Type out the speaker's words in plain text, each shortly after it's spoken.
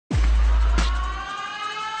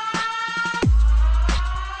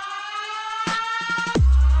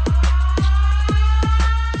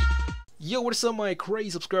Yo, what's up my crazy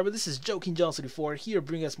subscriber? This is Joking Johnson 4 here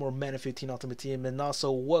bringing us more Madden 15 Ultimate Team, and also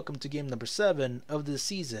welcome to game number 7 of this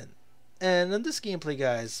season. And in this gameplay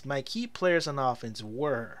guys, my key players on offense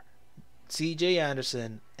were CJ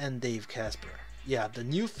Anderson and Dave Casper. Yeah, the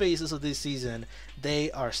new faces of this season, they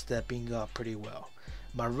are stepping up pretty well.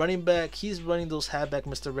 My running back, he's running those halfback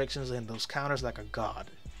misdirections and those counters like a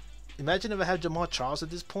god. Imagine if I had Jamal Charles at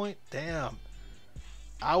this point. Damn,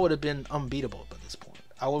 I would have been unbeatable at this point.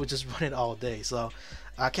 I would just run it all day. So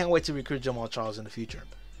I can't wait to recruit Jamal Charles in the future.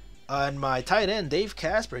 And my tight end, Dave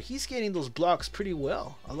Casper, he's getting those blocks pretty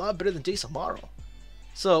well. A lot better than Jason Morrow.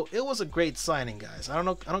 So it was a great signing, guys. I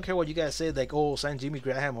don't care what you guys say, like, oh, sign Jimmy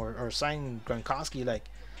Graham or sign Gronkowski. Like,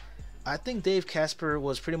 I think Dave Casper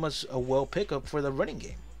was pretty much a well pickup for the running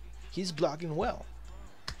game. He's blocking well.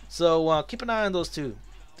 So keep an eye on those two.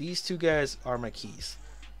 These two guys are my keys.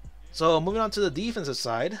 So moving on to the defensive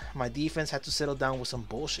side, my defense had to settle down with some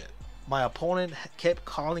bullshit. My opponent kept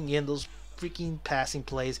calling in those freaking passing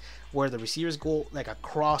plays where the receivers go like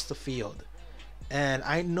across the field. And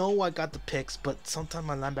I know I got the picks, but sometimes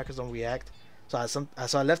my linebackers don't react. So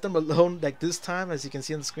I left them alone, like this time, as you can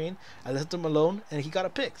see on the screen. I left him alone and he got a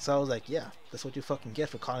pick. So I was like, yeah, that's what you fucking get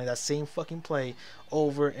for calling that same fucking play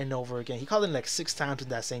over and over again. He called it like 6 times in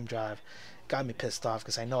that same drive. Got me pissed off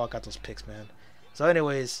because I know I got those picks, man. So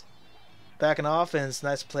anyways, back in offense,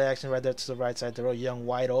 nice play action right there to the right side. They're all young,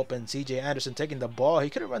 wide open. CJ Anderson taking the ball. He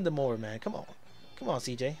could have run them over, man. Come on,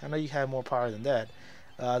 CJ. I know you have more power than that.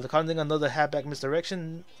 The calling another halfback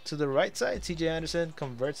misdirection to the right side. CJ Anderson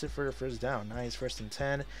converts it for the first down. Nice, 1st and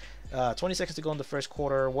 10. 20 seconds to go in the first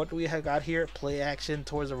quarter. What do we have got here? Play action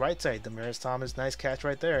towards the right side. Demaryius Thomas, nice catch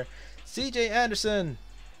right there. CJ Anderson,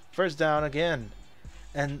 first down again.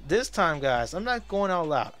 And this time, guys, I'm not going out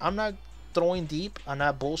loud. I'm not throwing deep. I'm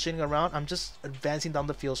not bullshitting around. I'm just advancing down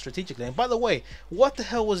the field strategically. And by the way, what the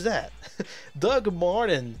hell was that? Doug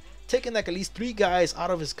Martin taking like at least 3 guys out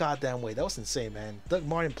of his goddamn way. That was insane, man. Doug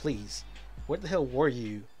Martin, please. Where the hell were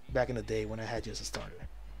you back in the day when I had you as a starter?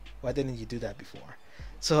 Why didn't you do that before?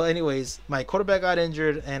 So anyways, my quarterback got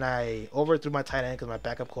injured and I overthrew my tight end because my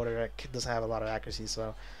backup quarterback doesn't have a lot of accuracy.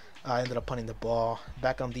 So I ended up punting the ball.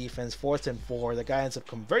 Back on defense, 4th and 4. The guy ends up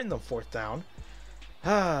converting the 4th down.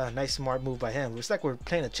 Nice smart move by him. Looks like we're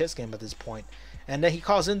playing a chess game at this point. And then he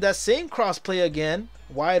calls in that same cross play again.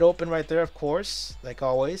 Wide open right there, of course, like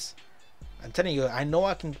always. I'm telling you, I know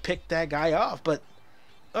I can pick that guy off, but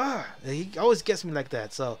he always gets me like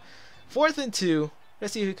that. So 4th and 2.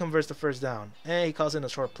 Let's see if he converts the first down. And he calls in a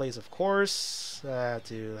short plays, of course,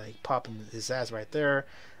 to like pop his ass right there.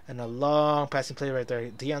 And a long passing play right there.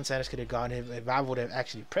 Deion Sanders could have gotten him if I would have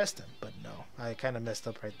actually pressed him. But no, I kind of messed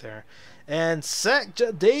up right there. And sack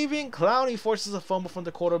David Clowney forces a fumble from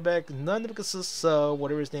the quarterback. None because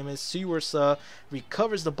whatever his name is, Sewers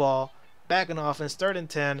recovers the ball. Back in offense, 3rd and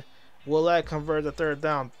 10. Will I convert the 3rd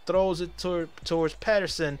down? Throws it towards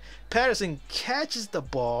Patterson. Patterson catches the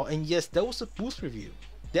ball. And yes, that was a boost review.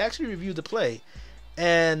 They actually reviewed the play.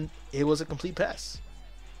 And it was a complete pass.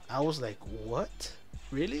 I was like, what?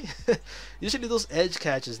 Really? Usually those edge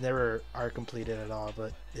catches never are completed at all,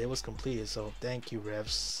 but it was completed. So thank you,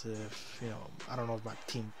 refs. You know, I don't know if my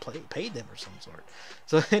team paid them or some sort.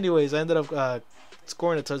 So anyways, I ended up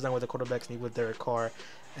scoring a touchdown with the quarterback sneak with Derek Carr,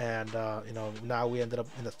 and you know, now we ended up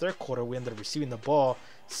in the 3rd quarter. We ended up receiving the ball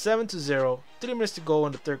 7-0. 3 minutes to go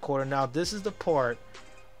in the 3rd quarter. Now this is the part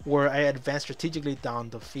where I advanced strategically down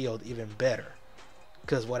the field even better,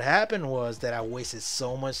 because what happened was that I wasted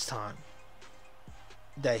so much time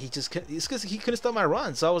that it's because he couldn't stop my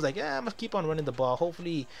run. So I was like, yeah, I'm gonna keep on running the ball.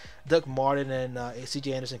 Hopefully Doug Martin and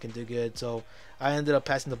CJ Anderson can do good. So I ended up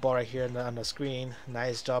passing the ball right here on the screen.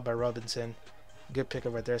 Nice job by Robinson. Good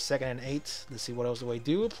pickup right there. 2nd and 8. Let's see what else do I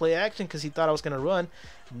do. Play action because he thought I was gonna run.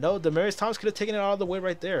 No, Demaryius Thomas could have taken it out of the way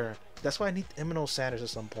right there. That's why I need Madden Allstars at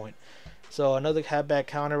some point. So another halfback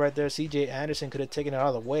counter right there. CJ Anderson could have taken it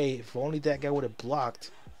out of the way. If only that guy would have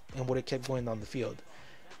blocked and would have kept going down the field.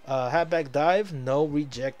 Halfback dive, no,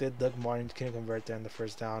 rejected. Doug Martin couldn't convert there in the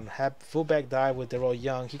 1st down. Fullback dive with Darrell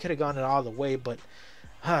Young. He could have gone it all the way, but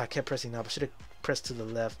I kept pressing up. I should have pressed to the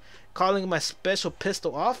left. Calling my special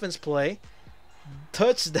pistol offense play.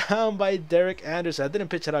 Touchdown by Derek Anderson. I didn't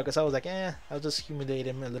pitch it out because I was like, I'll just humiliate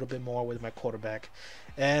him a little bit more with my quarterback.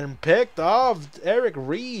 And picked off Eric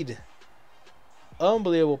Reed.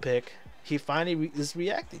 Unbelievable pick. He finally is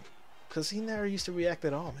reacting, because he never used to react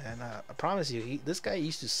at all, man. I promise you, this guy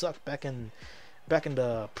used to suck back in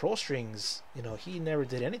the pro strings. You know, he never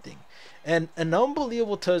did anything. And an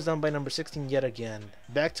unbelievable touchdown by number 16 yet again.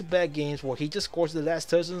 Back-to-back games where he just scores the last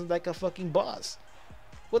touchdown like a fucking boss.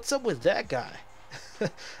 What's up with that guy?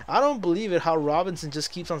 I don't believe it how Robinson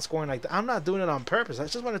just keeps on scoring like that. I'm not doing it on purpose. I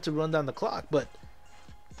just wanted to run down the clock, but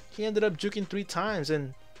he ended up juking 3 times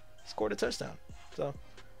and scored a touchdown. So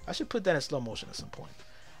I should put that in slow motion at some point.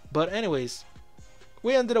 But anyways,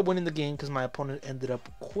 we ended up winning the game because my opponent ended up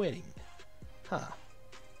quitting. Huh.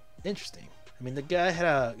 Interesting. I mean, the guy had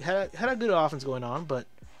a good offense going on, but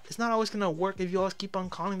it's not always gonna work if you always keep on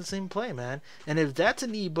calling the same play, man. And if that's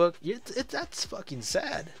an ebook, that's fucking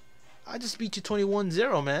sad. I just beat you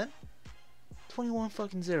 21-0, man. 21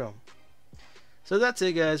 fucking 0. So that's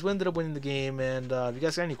it, guys. We ended up winning the game. And if you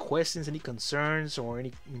guys got any questions, any concerns, or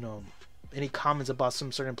any any comments about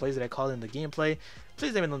some certain plays that I called in the gameplay,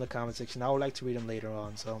 please let me know in the comment section. I would like to read them later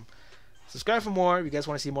on. So subscribe for more if you guys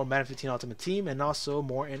want to see more Madden 15 Ultimate Team and also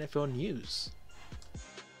more NFL news.